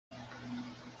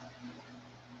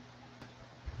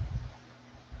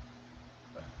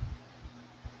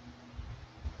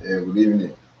Good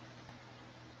evening.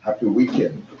 Happy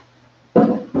weekend.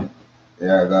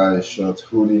 Yeah, I got a short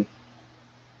hoodie.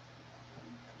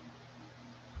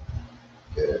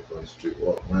 Yeah, for street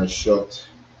walk. My short,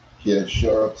 here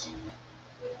short.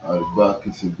 At the back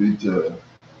is a bit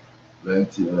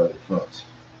lengthy at the front.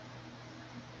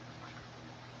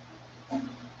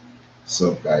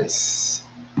 So, guys,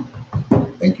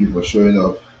 thank you for showing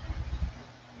up.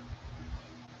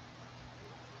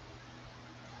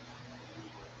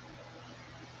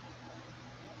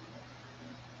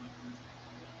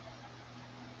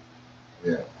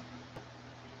 Yeah,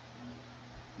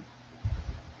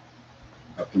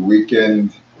 happy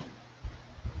weekend.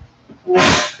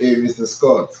 Hey, Mr.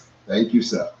 Scott. Thank you,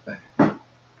 sir.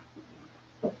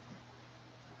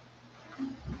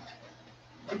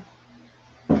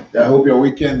 I hope your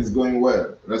weekend is going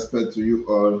well. Respect to you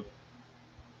all.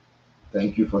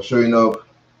 Thank you for showing up.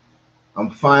 I'm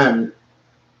fine.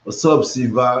 What's up,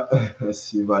 Siva?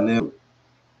 Siva.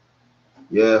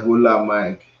 Yeah, hola,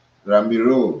 Mike.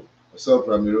 Ramiro. What's up,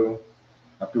 Ramiro?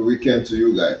 Happy weekend to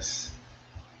you guys.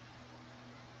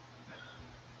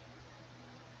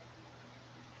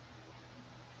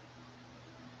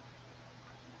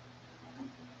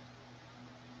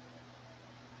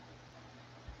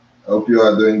 I hope you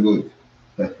are doing good.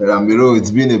 Ramiro,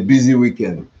 it's been a busy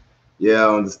weekend. Yeah,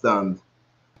 I understand.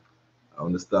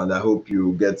 I hope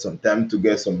you get some time to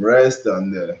get some rest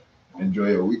and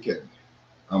enjoy your weekend.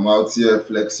 I'm out here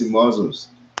flexing muscles.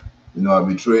 I'll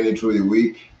be training through the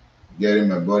week, getting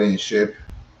my body in shape,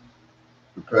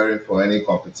 preparing for any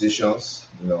competitions.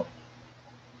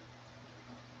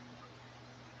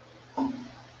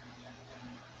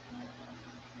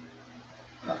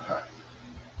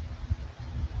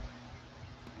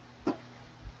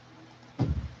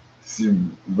 See,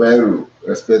 very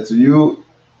respect to you.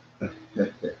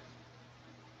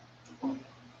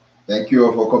 Thank you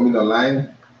all for coming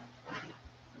online.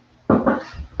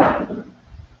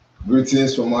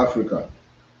 Greetings from Africa.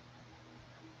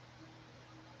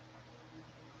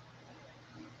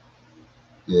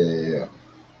 Yeah.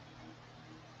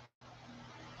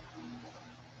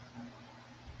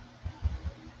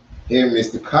 Hey,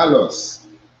 Mr. Carlos,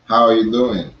 how are you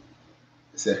doing?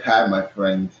 Say hi, my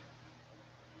friend.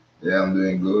 Yeah, I'm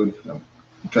doing good. I'm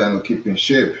trying to keep in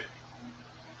shape.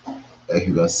 Like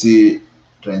you can see,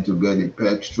 trying to get the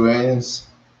pec strengths,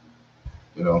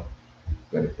 get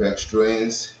the pec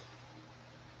strengths,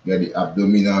 get the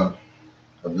abdominal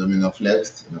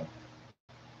flexed,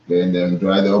 getting them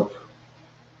dried up.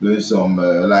 Doing some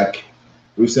like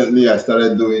recently, I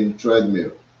started doing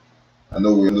treadmill. I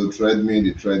know we do treadmill,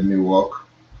 the treadmill walk.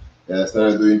 Yeah, I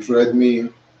started doing treadmill.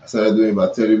 I started doing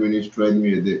about 30 minutes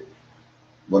treadmill a day,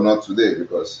 but not today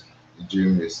because the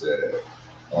gym is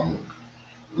on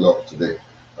lock today.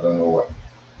 I don't know why.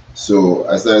 So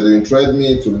I started doing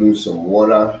treadmill to lose some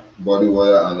body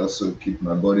water, and also keep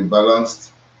my body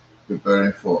balanced,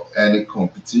 preparing for any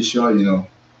competition,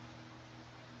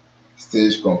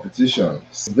 stage competition.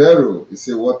 Vero, you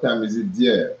say, what time is it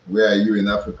there? Where are you in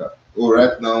Africa? Oh,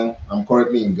 right now, I'm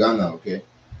currently in Ghana, okay?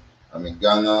 I'm in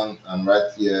Ghana, and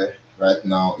right here, right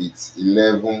now, it's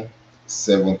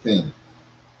 11:17,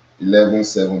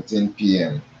 11:17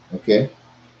 p.m., okay?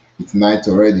 It's night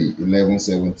already,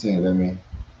 11:17.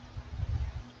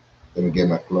 Let me get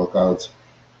my clock out.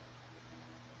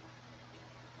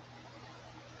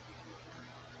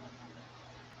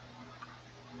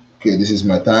 Okay, this is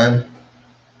my time.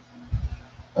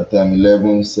 My time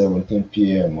 11:17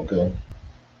 p.m. Okay.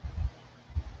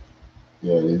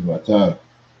 Yeah, this is my time.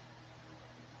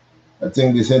 I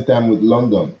think the same time with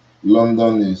London.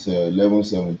 London is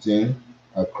 11:17.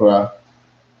 Accra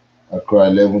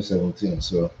 11:17.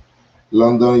 So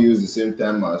London use the same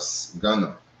time as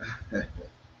Ghana.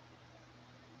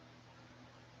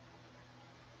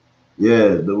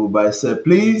 Yeah, double bicep,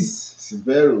 please.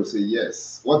 Sivero say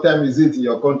yes. What time is it in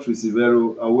your country,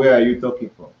 Sivero? And where are you talking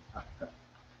from?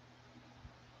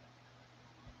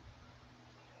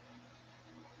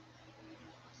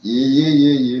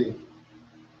 Yeah.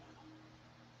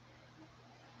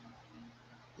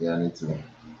 Yeah, I need to.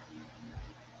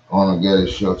 I want to get a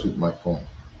shot with my phone.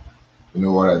 You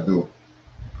know what I do?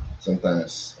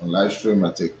 Sometimes on live stream,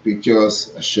 I take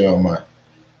pictures, I share on my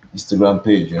Instagram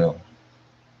page.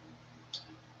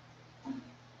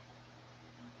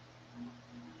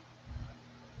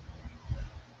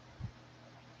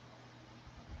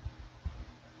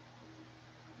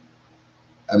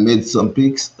 I made some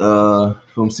pics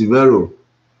from Sivero.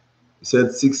 He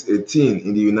said 6:18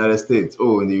 in the United States.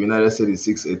 Oh, in the United States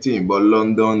it's 6:18, but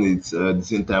London it's the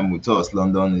same time with us.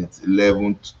 London it's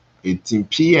 11:18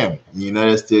 p.m. In the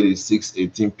United States it's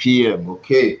 6:18 p.m.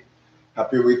 Okay,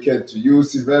 Happy weekend to you,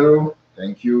 Silvero.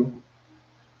 Thank you.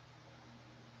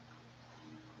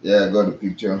 Yeah, I got the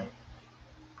picture.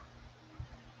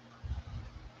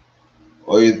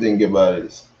 What do you think about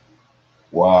this?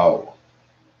 Wow.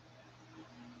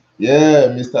 Yeah,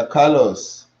 Mr.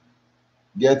 Carlos,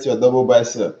 get your double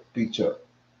bicep picture.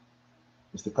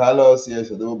 Mr. Carlos, yes,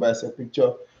 your double bicep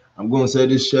picture. I'm going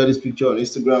to share this picture on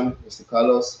Instagram, Mr.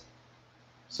 Carlos.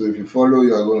 So if you follow,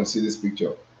 you are going to see this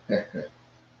picture.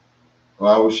 Or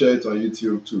I will share it on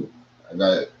YouTube too. I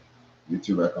got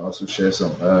YouTube. I can also share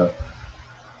some.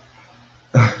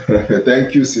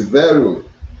 Thank you, Silvero.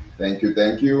 Thank you,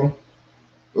 thank you.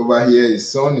 Over here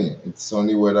is sunny. It's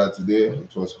sunny weather today.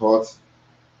 It was hot.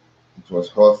 It was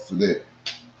hot today.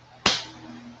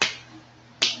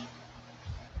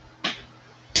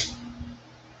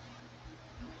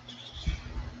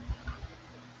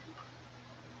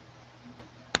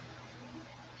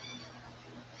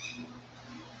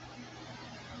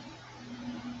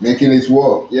 Making it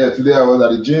work. Yeah, today I was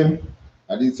at the gym.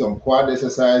 I did some quad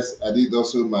exercise. I did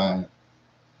also my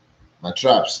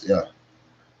traps. Yeah,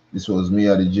 this was me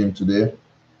at the gym today.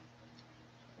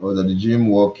 I was at the gym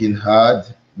working hard,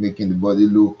 making the body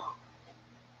look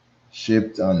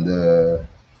shaped and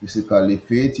physically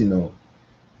fit. So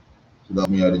that's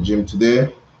me at the gym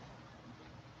today.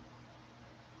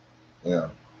 Yeah,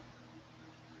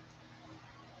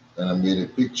 and I made a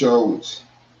picture with.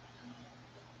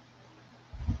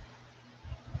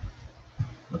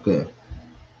 Okay,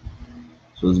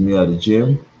 so it's me at the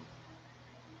gym.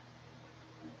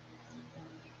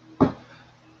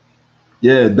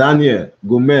 Yeah, Daniel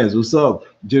Gomez, what's up?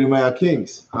 Jeremiah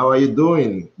Kings, how are you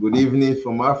doing? Good evening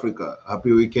from Africa.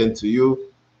 Happy weekend to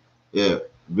you. Yeah,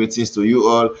 greetings to you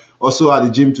all. Also at the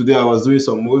gym today, I was doing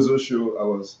some muscle show. I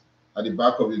was at the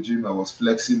back of the gym. I was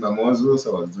flexing my muscles.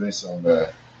 I was doing some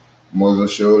muscle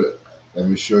show. Let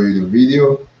me show you the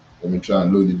video. Let me try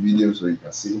and load the video so you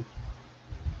can see.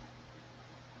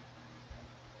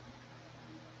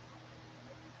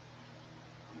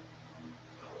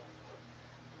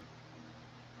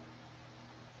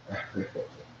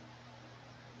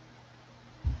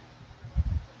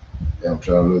 Yeah, I'm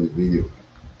trying to load the video.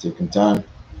 Taking time.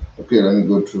 Okay, let me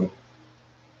go through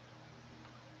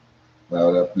my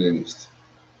other playlist.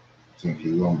 I think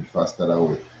it's gonna be faster that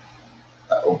way.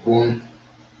 I open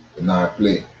and now I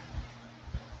play.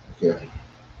 Okay.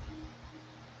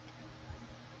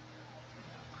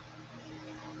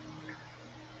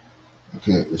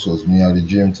 Okay, this was me at the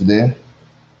gym today.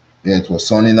 Yeah, it was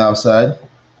sunny outside.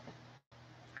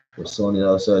 It was sunny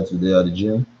outside today at the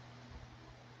gym.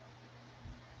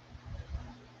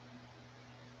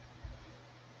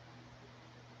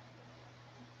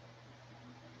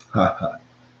 Haha.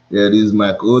 Yeah, this is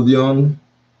Mike Odeon.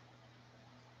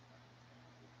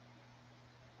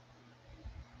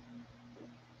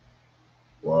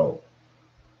 Wow.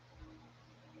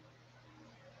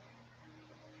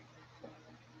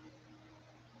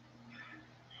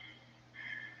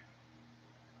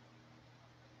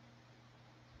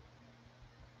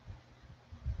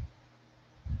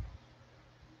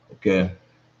 Okay.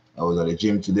 I was at the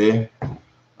gym today.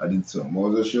 I did some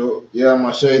muscle show. Yeah, I'm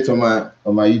gonna share it on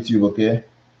my YouTube, okay?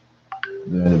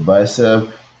 Doing the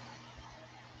bicep.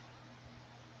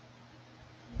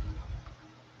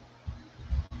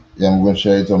 Yeah, I'm gonna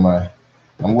share it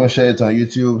on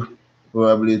YouTube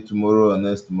probably tomorrow or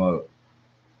next tomorrow.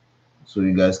 So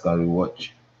you guys can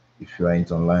rewatch if you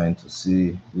aren't online to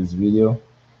see this video.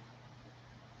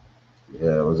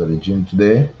 Yeah, I was at the gym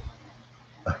today.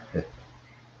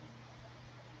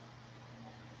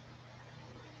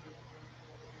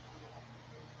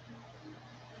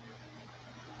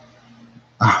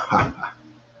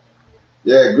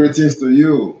 Yeah, greetings to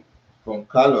you from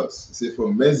Carlos. You say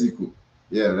from Mexico.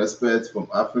 Yeah, respect from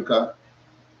Africa.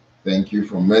 Thank you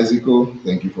from Mexico.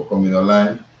 Thank you for coming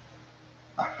online.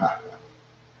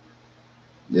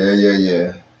 Yeah, yeah,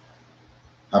 yeah.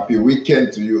 Happy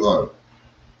weekend to you all.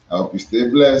 I hope you stay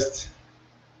blessed.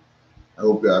 I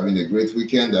hope you're having a great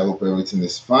weekend. I hope everything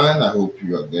is fine. I hope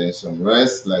you are getting some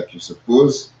rest like you're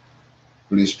supposed.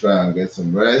 Please try and get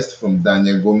some rest. From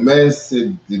Daniel Gomez,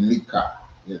 say Delica.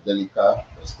 Yeah, Delica.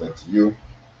 Respect to you.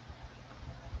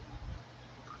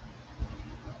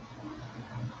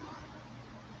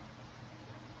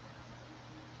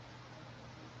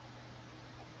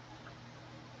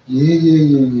 Yeah, yeah,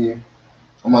 yeah, yeah.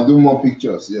 I'm gonna do more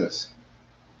pictures. Yes.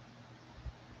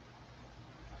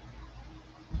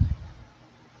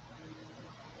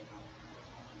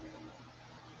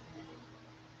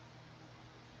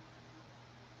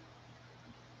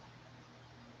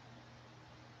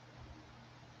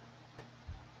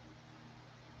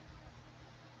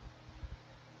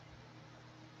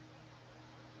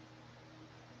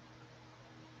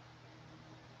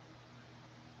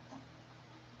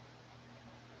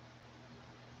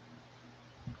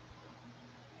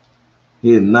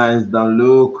 Hey, nice down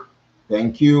look.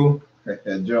 Thank you,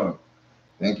 John.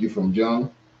 Thank you from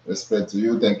John. Respect to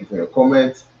you. Thank you for your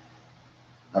comment.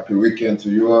 Happy weekend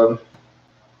to you all.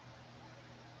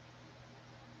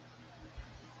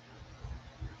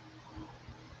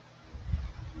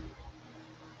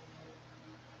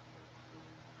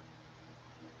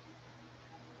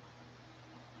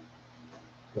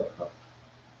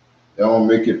 I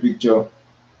want to make a picture.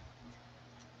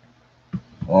 I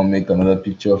want to make another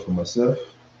picture for myself.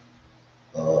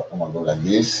 I'm gonna go like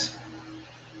this.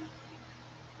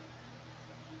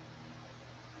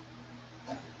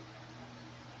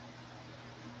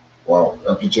 Wow,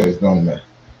 that picture is done, man.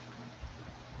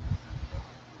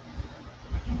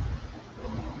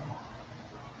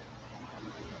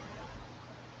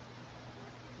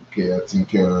 Okay, I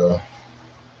think you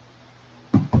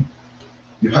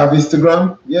have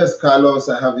Instagram? Yes, Carlos,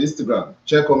 I have Instagram.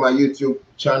 Check on my YouTube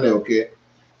channel, okay?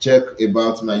 Check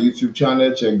about my YouTube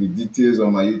channel. Check the details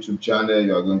on my YouTube channel.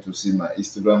 You are going to see my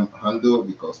Instagram handle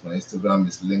because my Instagram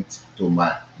is linked to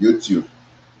my YouTube.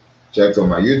 Check on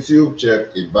my YouTube.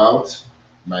 Check about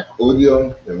my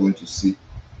audio. You're going to see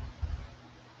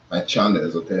my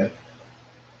channels, okay?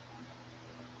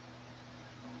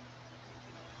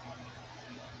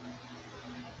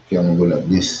 Okay, I'm gonna go like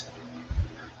this.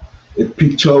 A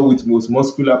picture with most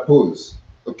muscular pose.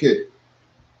 Okay,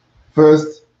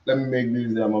 first, let me make this.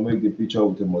 I'm gonna make the picture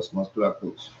with the most muscular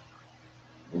pose.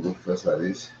 We'll go first like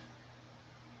this.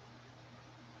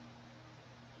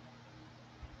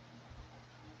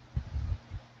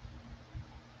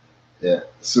 Yeah,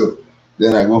 so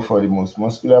then I go for the most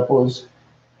muscular pose.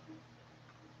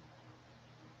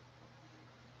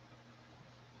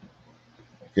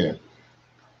 Okay.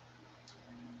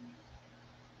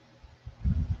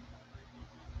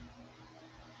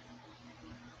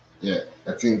 Yeah,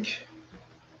 I think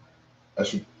I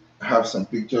should have some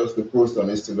pictures to post on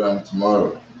Instagram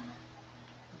tomorrow.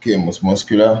 Okay, most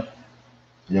muscular.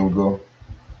 Here we go.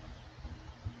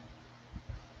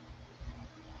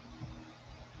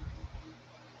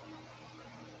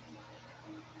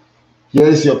 Here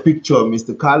is your picture,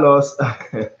 Mr. Carlos.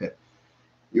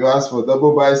 You asked for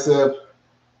double bicep.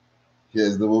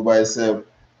 Here's double bicep.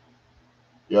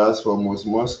 You asked for most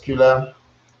muscular.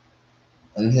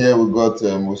 And here we got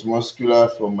most muscular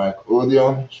from Mike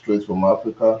Odeon, straight from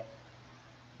Africa.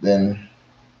 Then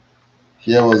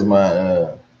here was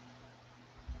my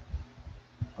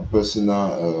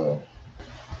personal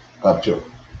capture.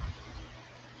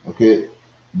 Okay,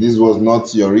 this was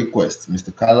not your request,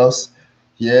 Mr. Carlos.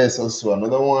 Here is also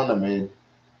another one I made.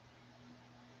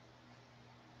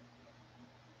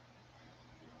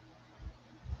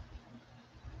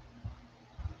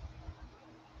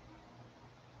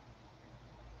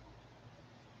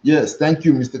 Yes, thank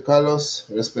you, Mr. Carlos.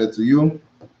 Respect to you.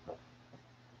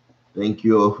 Thank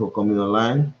you all for coming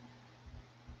online.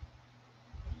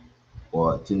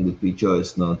 Well, I think the picture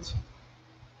is not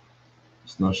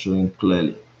showing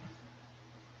clearly.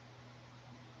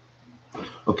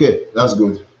 Okay, that's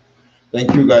good.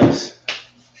 Thank you guys.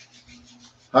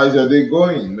 How's your day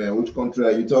going, man? Which country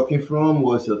are you talking from?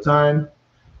 What's your time?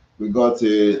 We got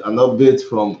an update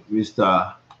from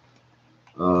Mr.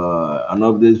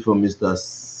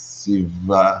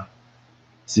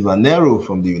 Sivanero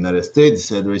from the United States. He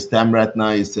said his time right now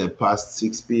is past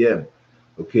 6 p.m.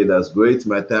 Okay, that's great.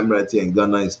 My time right here in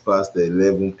Ghana is past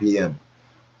 11 p.m.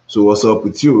 So what's up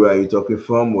with you? Where are you talking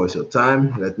from? What's your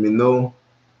time? Let me know.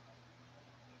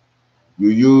 You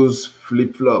use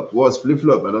flip-flop. What's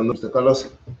flip-flop? I don't know, Mr.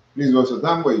 Carlos. Please, what's your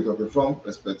time? Where are you talking from?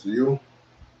 Respect to you.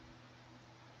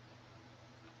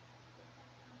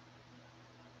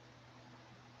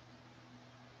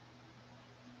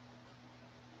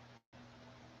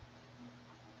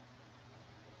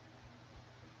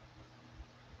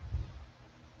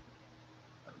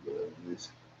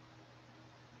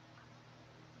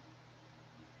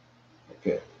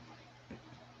 Okay.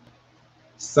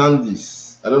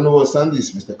 Sandys. I don't know what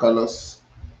Sandys, Mr. Carlos.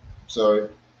 Sorry.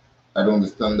 I don't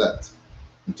understand that.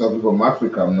 I'm talking from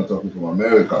Africa. I'm not talking from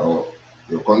America or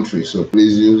your country. So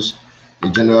please use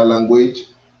a general language.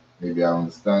 Maybe I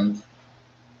understand.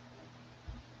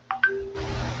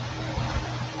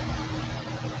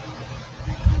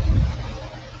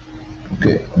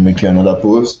 Okay, I'll make you another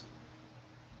pose.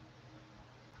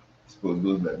 This pose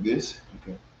goes like this.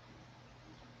 Okay.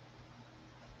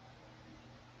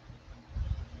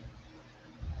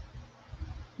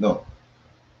 No,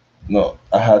 no,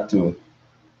 I had to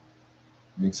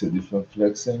mix a different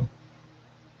flexing.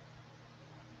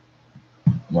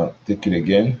 I'm gonna take it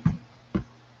again.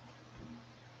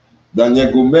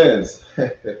 Daniel Gomez.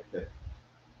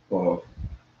 Oh,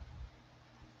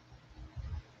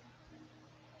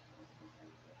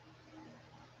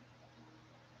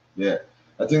 Yeah,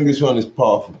 I think this one is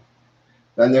powerful.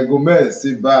 Daniel Gomez,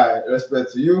 say bye.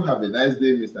 Respect to you. Have a nice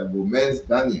day, Mr. Gomez.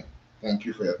 Daniel, thank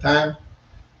you for your time.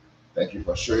 Thank you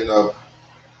for showing up.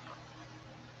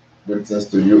 Greetings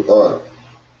to you all.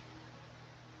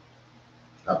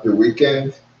 Happy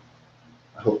weekend.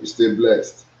 I hope you stay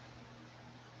blessed.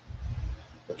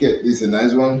 Okay, this is a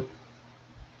nice one.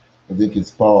 I think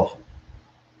it's powerful.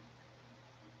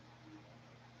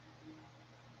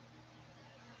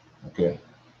 Okay.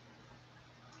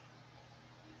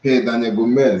 Hey, Daniel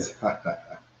Gomez.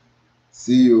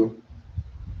 See you.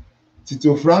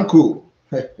 Tito Franco.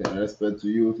 Respect to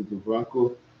you, Tito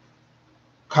Franco.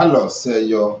 Carlos, say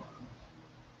your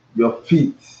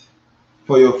feet.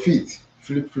 For your feet,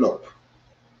 flip flop.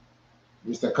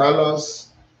 Mr. Carlos,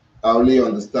 I only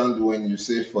understand when you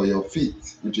say for your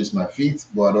feet, which is my feet,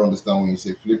 but I don't understand when you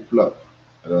say flip flop.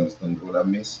 I don't understand what that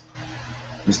means.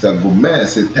 Mr.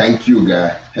 Gomez, say thank you,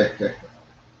 guy.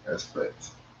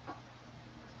 Respect.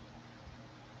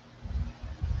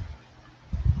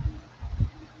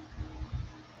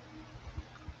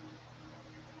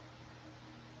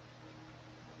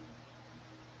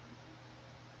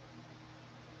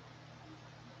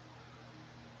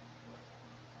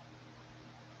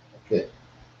 Okay,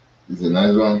 it's a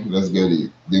nice one. Let's get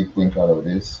the big point out of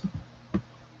this.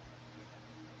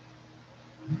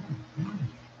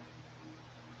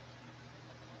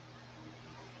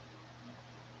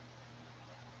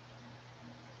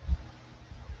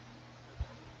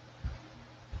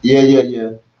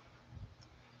 Yeah.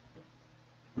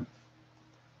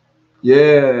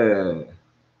 Yeah.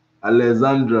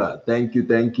 Alexandra, thank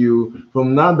you.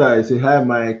 From Nanda, I say, hi,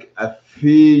 Mike. I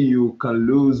feel you can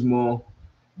lose more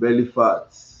belly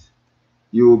fat.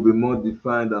 You will be more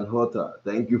defined and hotter.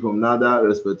 Thank you from Nada.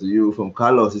 Respect to you. From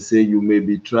Carlos, he say you may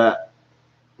be try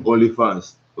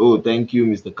OnlyFans. Oh, thank you,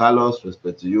 Mr. Carlos.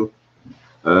 Respect to you.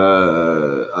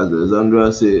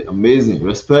 Alexandra say amazing.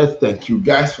 Respect. Thank you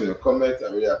guys for your comment.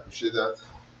 I really appreciate that.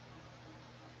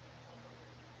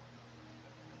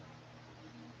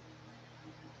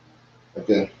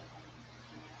 Okay.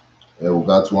 Yeah, we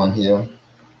got one here.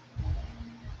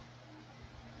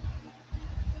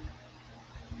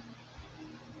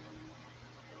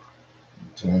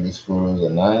 Some of these photos are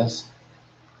nice.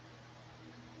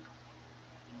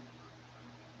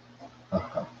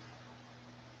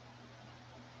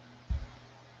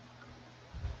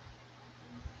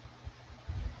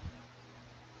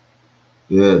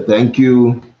 Yeah, thank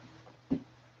you.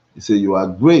 You say you are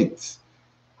great.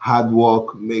 Hard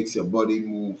work makes your body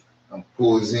move and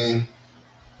posing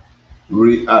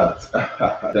react.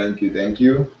 Thank you.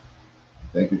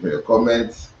 Thank you for your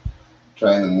comments.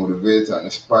 Trying to motivate and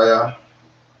inspire.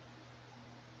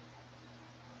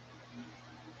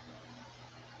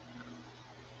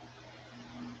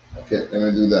 Okay, let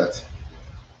me do that.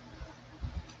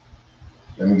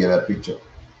 Let me get a picture.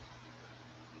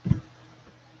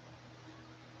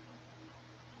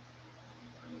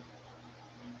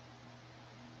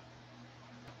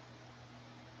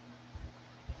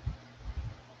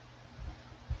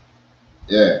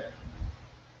 Yeah.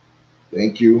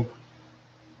 Thank you.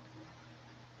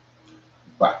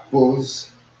 Back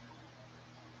pose.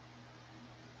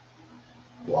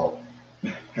 Wow.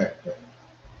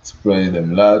 Spread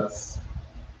them lats.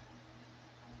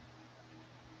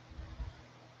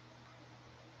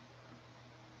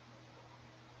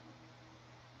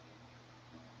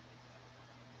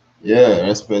 Yeah,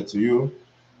 respect to you.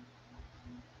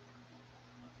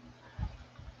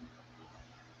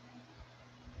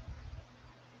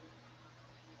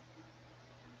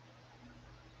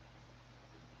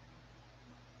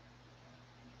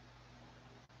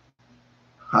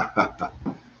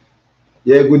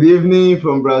 Yeah, good evening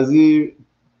from Brazil.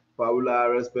 Paula,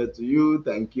 respect to you.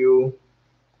 Thank you.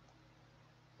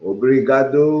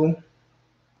 Obrigado.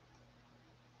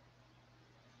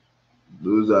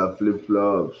 Those are flip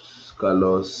flops.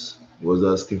 Carlos was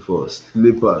asking for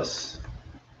slippers.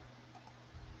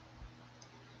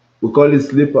 We call it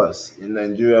slippers. In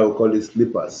Nigeria, we call it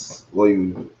slippers.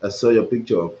 I saw your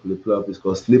picture of flip flop. It's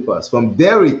called slippers. From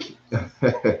Derek.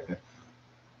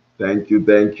 Thank you.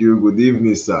 Good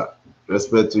evening, sir.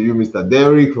 Respect to you, Mr.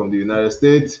 Derek from the United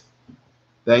States.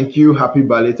 Thank you. Happy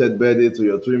belated birthday to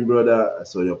your twin brother. I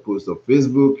saw your post on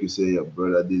Facebook. You say your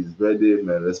brother did his birthday.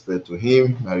 My respect to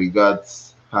him. My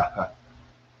regards.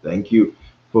 Thank you.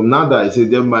 From Nada, I say,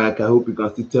 dear Mike, I hope you can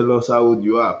still tell us how old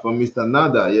you are. From Mr.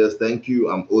 Nada, yes, thank you.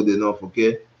 I'm old enough,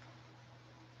 okay?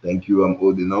 Thank you. I'm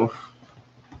old enough.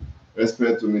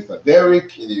 Respect to Mr.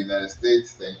 Derek in the United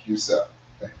States. Thank you, sir.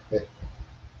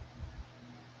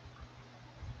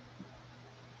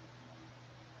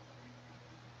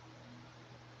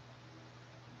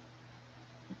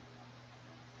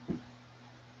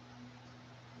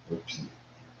 hypertrophy.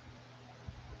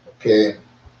 Okay.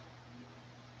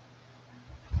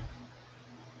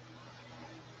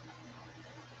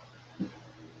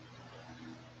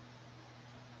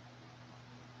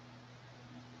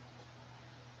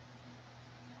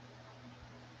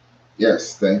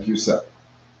 Yes, thank you, sir.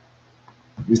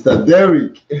 Mr.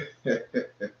 Derek, he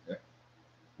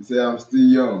said, I'm still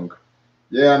young.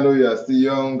 Yeah, I know you are still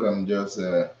young. I'm just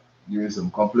giving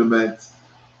some compliments.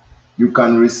 You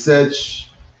can research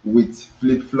with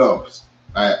flip flops.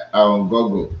 I on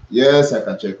Google. Yes, I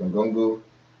can check on Google.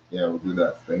 Yeah, we'll do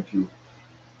that. Thank you,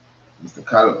 Mr.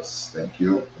 Carlos. Thank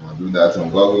you. I'll do that on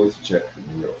Google to check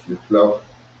your flip flop.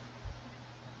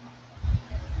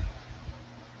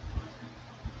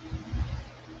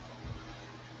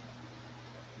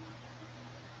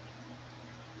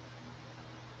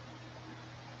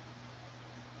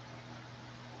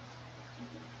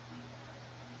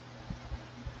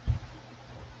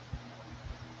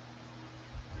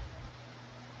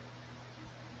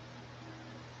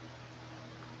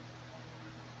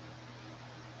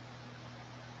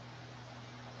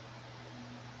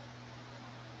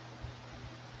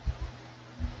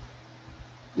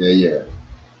 Yeah, yeah.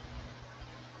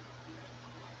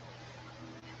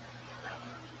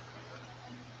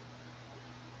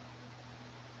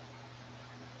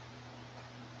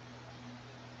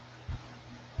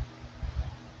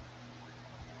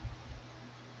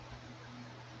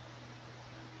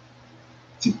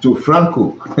 Tito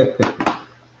Franco.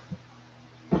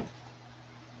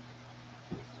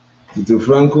 Tito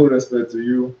Franco, respect to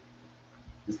you.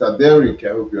 Mr. Derrick, I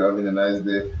hope you're having a nice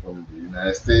day from the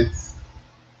United States.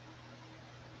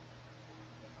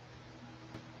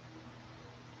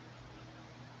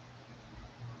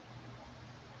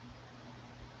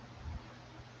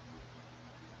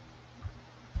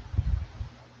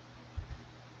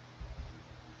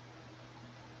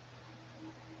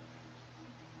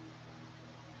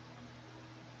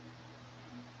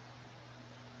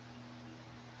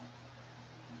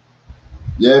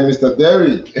 Yeah, Mr.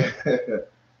 Derrick.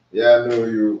 Yeah, I know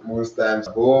you most times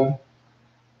at home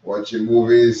watching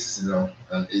movies,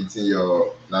 and eating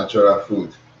your natural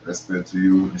food. Respect to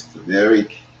you, Mr.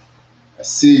 Derrick. I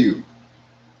see you.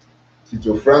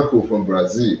 Tito Franco from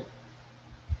Brazil.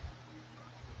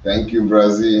 Thank you,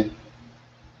 Brazil.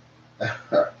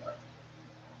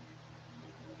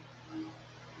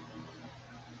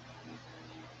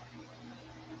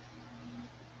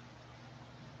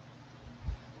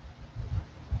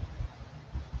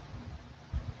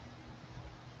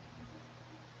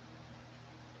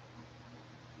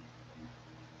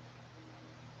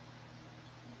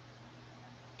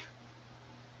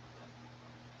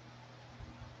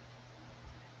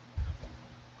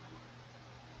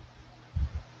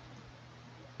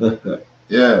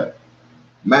 Yeah,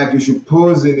 Mike, you should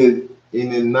pose in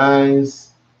a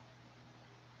nice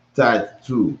tight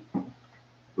too.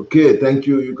 Okay, thank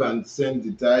you. You can send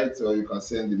the tight or you can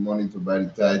send the money to buy the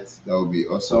tight. That would be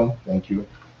awesome. Thank you.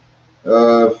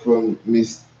 From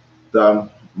Mr.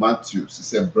 Matthews, he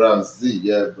said Brazil.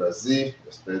 Yeah, Brazil.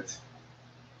 Respect.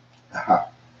 Aha.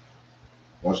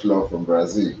 Much love from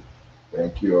Brazil.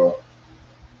 Thank you all.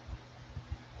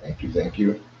 Thank you. Thank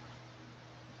you.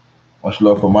 Much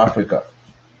love from Africa.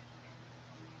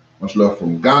 Much love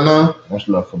from Ghana. Much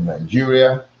love from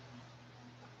Nigeria.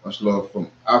 Much love from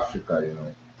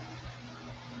Africa.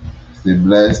 Stay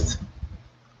blessed.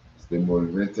 Stay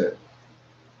motivated.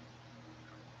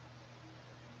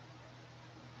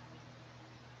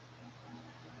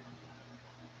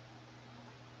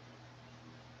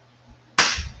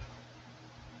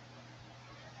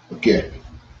 Okay.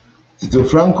 Tito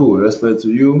Franco, respect to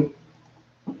you.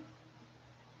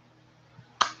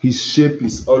 His shape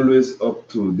is always up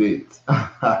to date.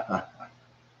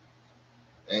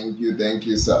 Thank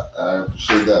you, sir. I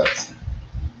appreciate that.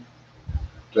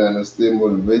 Trying to stay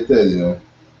motivated.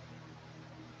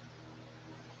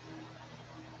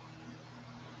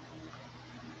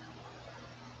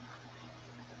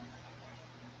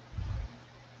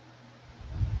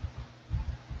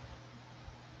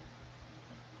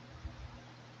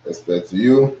 Respect to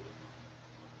you.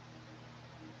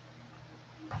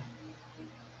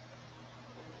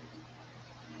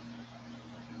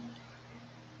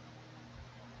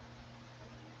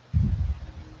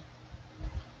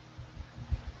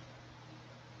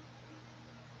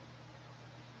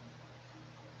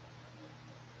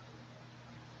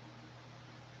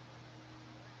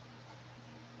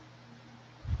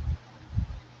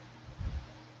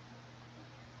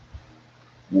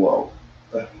 Wow.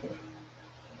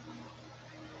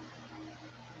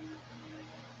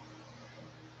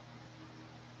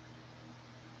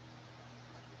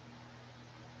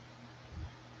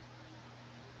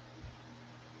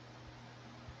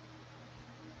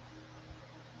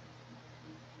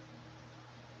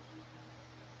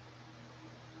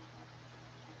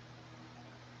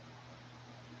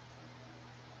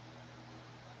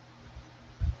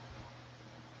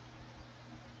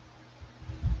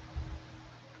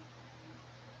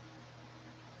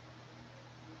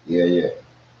 Yeah, yeah.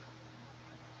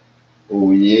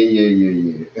 Oh, yeah, yeah,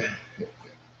 yeah, yeah.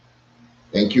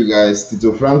 Thank you, guys.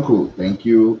 Tito Franco, thank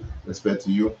you. Respect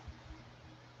to you.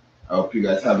 I hope you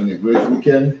guys having a great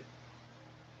weekend.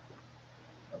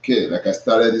 Okay, like I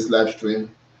started this live stream,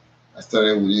 I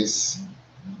started with this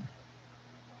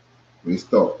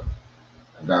talk.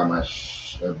 I got my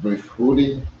a brief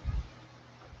hoodie.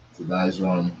 It's a nice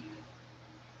one.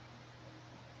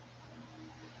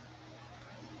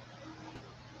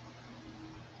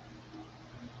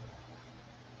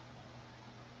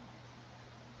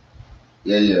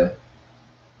 Yeah, yeah.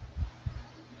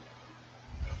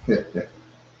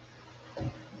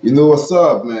 You know what's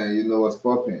up, man. You know what's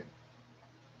popping.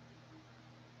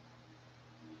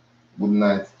 Good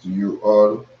night to you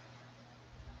all.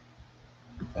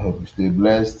 I hope you stay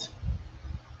blessed.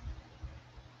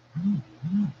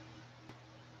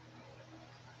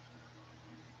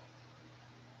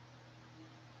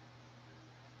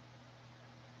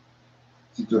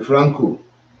 Tito Franco,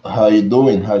 how you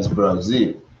doing? How's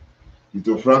Brazil?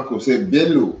 Tito Franco say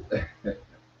Bello.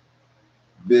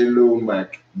 Bello,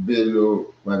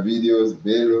 Bello, my videos,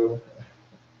 Bello.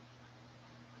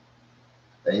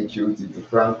 Thank you, Tito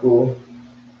Franco.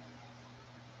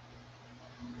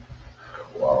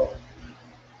 Wow.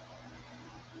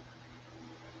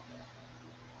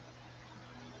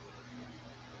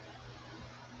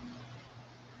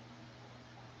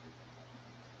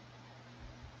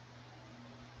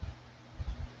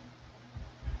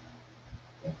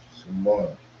 Thank you so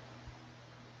much.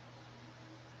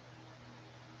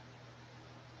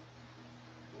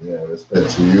 Yeah, respect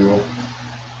to you.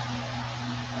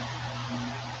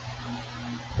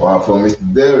 Wow, from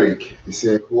Mr. Derek, he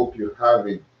said, hope you have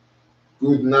a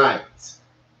good night.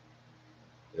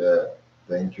 Yeah,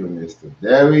 thank you, Mr.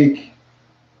 Derek.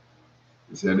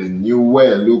 He said the new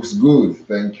wear looks good.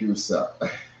 Thank you, sir.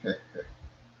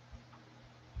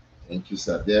 Thank you,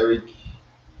 sir Derek.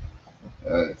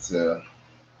 It's a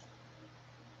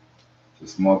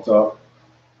small top.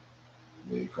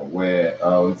 You can wear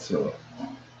out. So,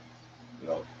 you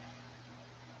know,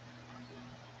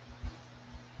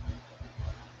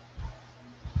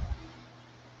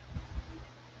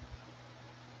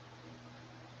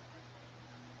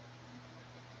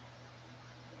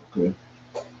 okay.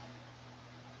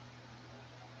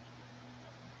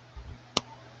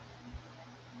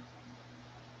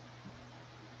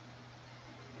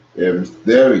 Yeah, Mr.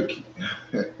 Derek.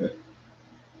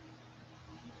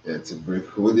 Yeah, it's a brief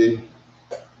hoodie.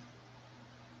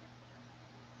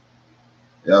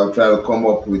 Yeah, I'll try to come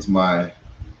up with my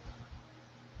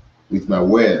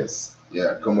wares.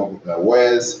 Yeah, come up with my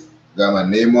wares. Got my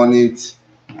name on it.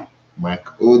 Mike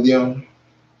Odium.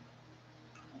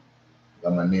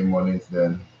 Got my name on it.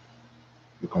 Then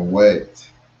you can wear it.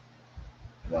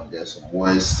 You know, get some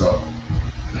wear stuff.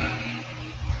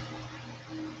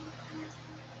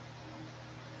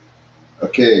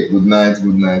 Okay. Good night.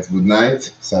 Good night. Good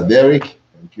night. Sir Derek.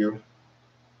 Thank you.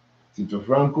 Tito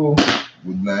Franco.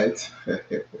 Good night.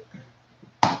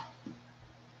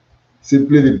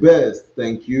 Simply the best.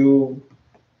 Thank you.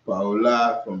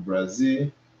 Paola from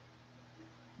Brazil.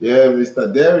 Yeah,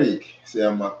 Mr. Derek. Say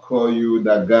I'ma call you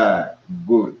the guy.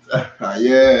 Goat.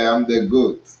 Yeah, I'm the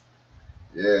goat.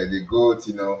 Yeah, the goat,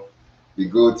 you know. The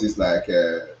goat is like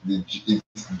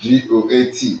it's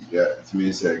GOAT. Yeah, it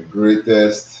means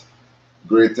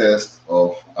greatest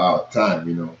of our time,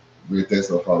 you know.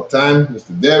 Greatest of our time.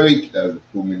 Mr. Derek, that's the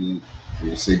full meaning.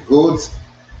 You say goat.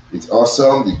 It's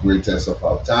awesome, the greatest of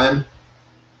our time.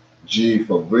 G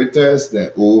for greatest,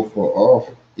 then O for off,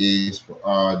 A is for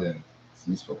hour, then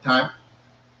C is for time.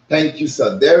 Thank you,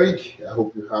 Sir Derek. I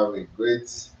hope you have a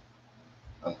great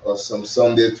and awesome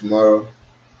Sunday tomorrow.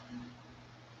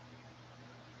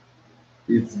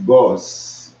 It's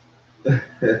boss.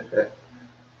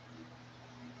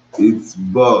 It's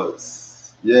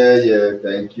boss. Yeah, yeah.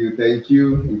 Thank you, thank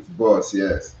you. It's boss.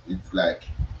 Yes, it's like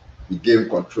the game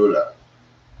controller.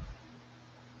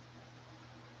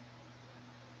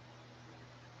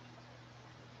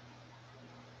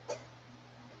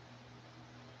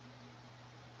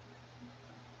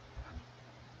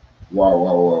 Wow,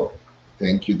 wow, wow.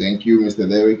 Thank you, Mr.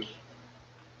 Derek.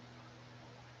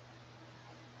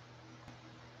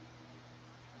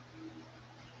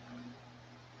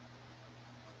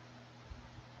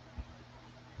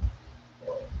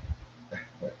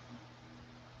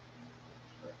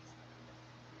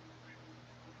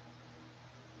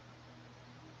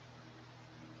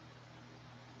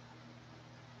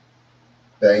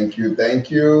 Thank you, thank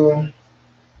you.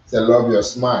 I love your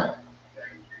smile.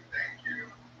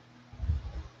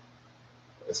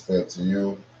 Respect to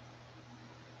you.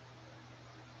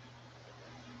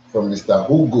 From Mr.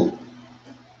 Hugo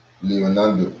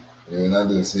Leonardo.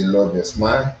 Leonardo say, love your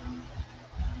smile.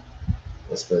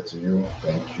 Respect to you.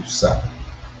 Thank you, sir.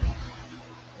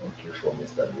 Thank you for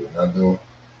Mr. Leonardo.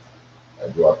 I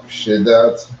do appreciate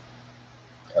that.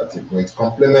 That's a great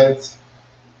compliment.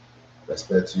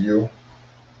 Respect to you.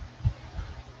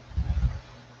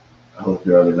 I hope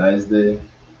you have a nice day.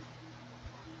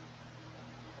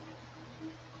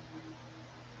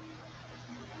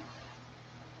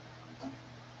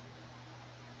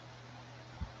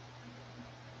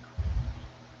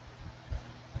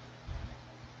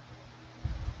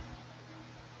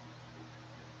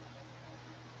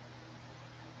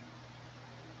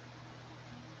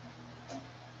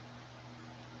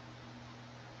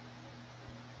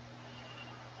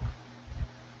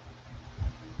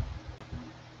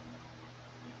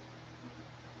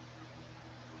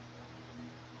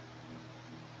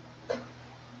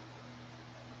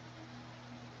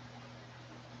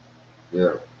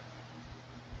 Yeah.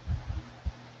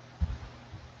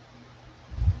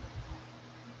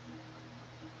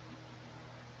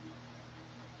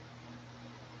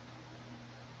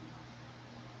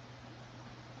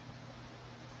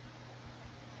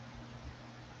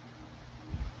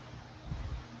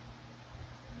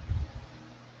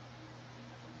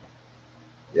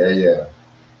 Yeah.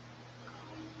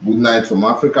 Good night from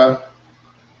Africa.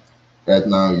 Right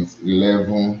now it's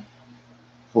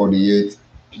 11:48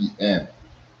 p.m.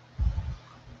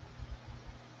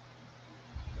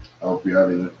 I hope you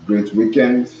have a great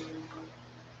weekend.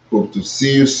 Hope to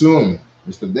see you soon.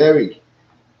 Mr. Derek,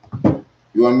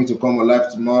 you want me to come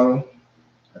alive tomorrow?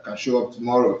 I can show up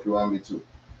tomorrow if you want me to.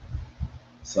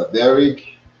 Sir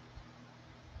Derek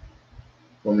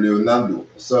from Leonardo.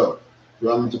 So, if you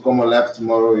want me to come alive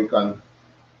tomorrow, you can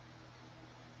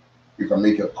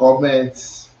make your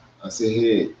comments and say,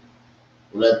 hey,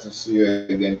 we'd like to see you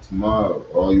again tomorrow.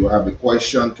 Or you have a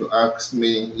question to ask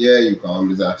me. Yeah, you can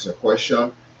always ask your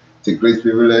question. It's a great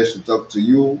privilege to talk to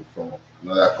you from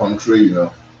another country,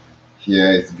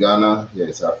 Here it's Ghana, here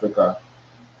it's Africa.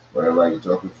 Wherever you're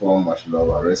talking from, much love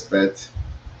and respect.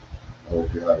 I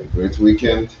hope you have a great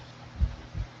weekend.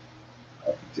 I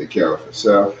hope you take care of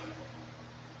yourself.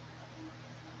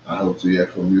 I hope to hear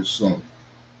from you soon.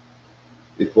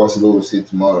 If possible, we'll see you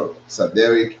tomorrow. Sir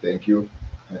Derek, thank you.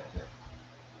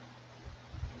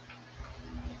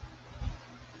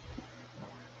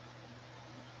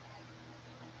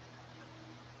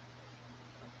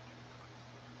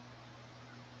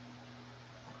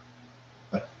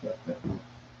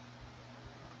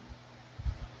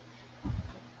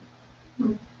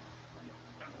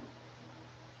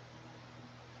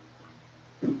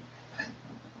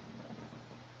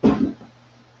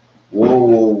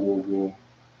 Whoa.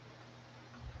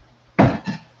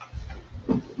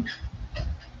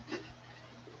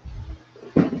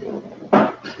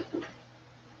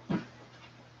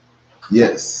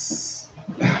 Yes.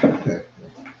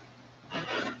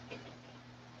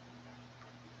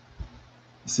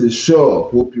 He says,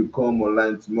 sure, hope you come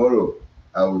online tomorrow.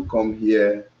 I will come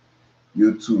here.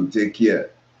 You too, take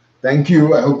care. Thank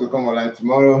you. I hope to come online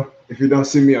tomorrow. If you don't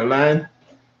see me online,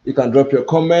 you can drop your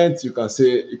comment. You can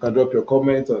drop your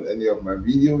comment on any of my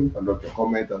videos. You can drop your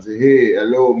comment and say, hey,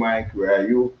 hello, Mike, where are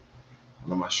you?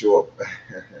 And I'm going to show up.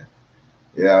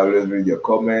 Yeah, I always read your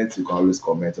comments. You can always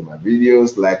comment on my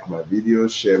videos, like my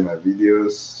videos, share my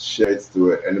videos, share it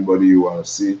to anybody you want to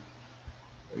see.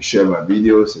 Share my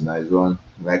videos, a nice one.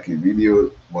 Like a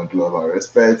video, want love and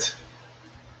respect.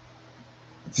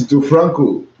 Tito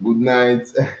Franco, good night.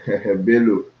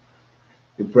 Bello,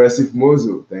 impressive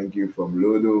Mozo, thank you from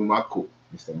Lodo Mako.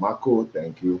 Mr. Mako,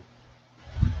 thank you.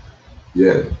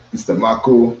 Yeah, Mr.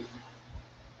 Mako,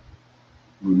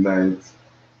 good night.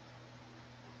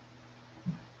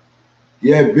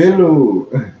 Yeah, Bello.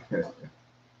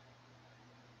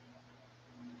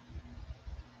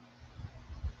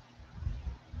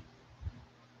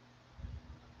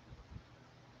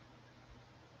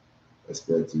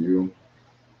 Respect to you.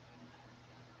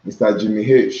 Mr.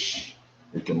 Jimmy H,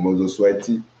 Mr. Mozo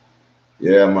Sweaty.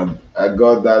 Yeah, man, I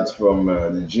got that from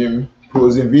the gym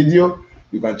posing video.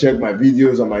 You can check my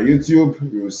videos on my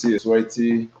YouTube. You will see a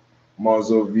sweaty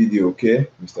muzzle video, okay?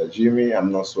 Mr. Jimmy,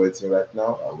 I'm not sweating right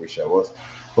now. I wish I was.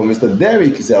 For Mr.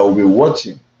 Derek, he said, I will be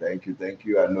watching. Thank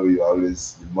you. I know you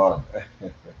always demand.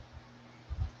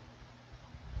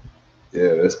 Yeah,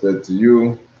 respect to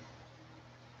you.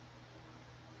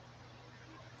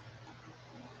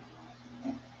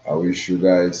 I wish you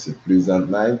guys a pleasant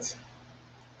night.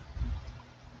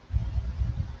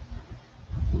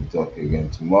 We'll talk again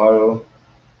tomorrow.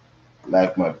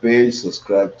 Like my page,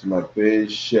 subscribe to my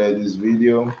page, share this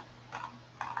video.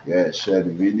 Yeah, share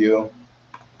the video.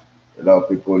 A lot of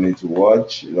people need to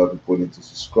watch. A lot of people need to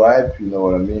subscribe. You know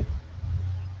what I mean?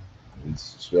 Need to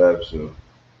subscribe. So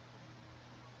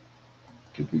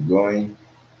keep it going.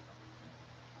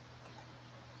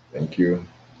 Thank you.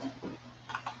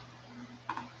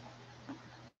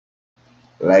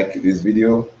 Like this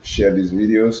video, share this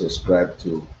video, subscribe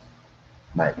to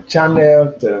my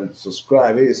channel, tell them to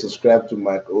subscribe. Hey, subscribe to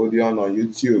my Odeon on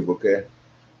YouTube, okay?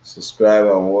 Subscribe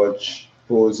and watch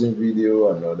posing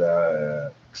video and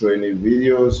other training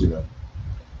videos, you know,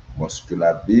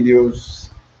 muscular videos.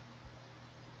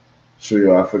 Show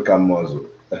your African muscle.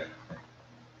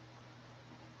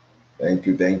 Thank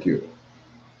you, thank you.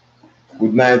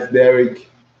 Good night, Derek.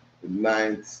 Good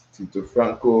night, Tito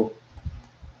Franco.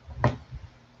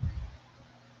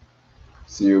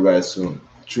 See you guys soon.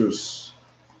 Cheers.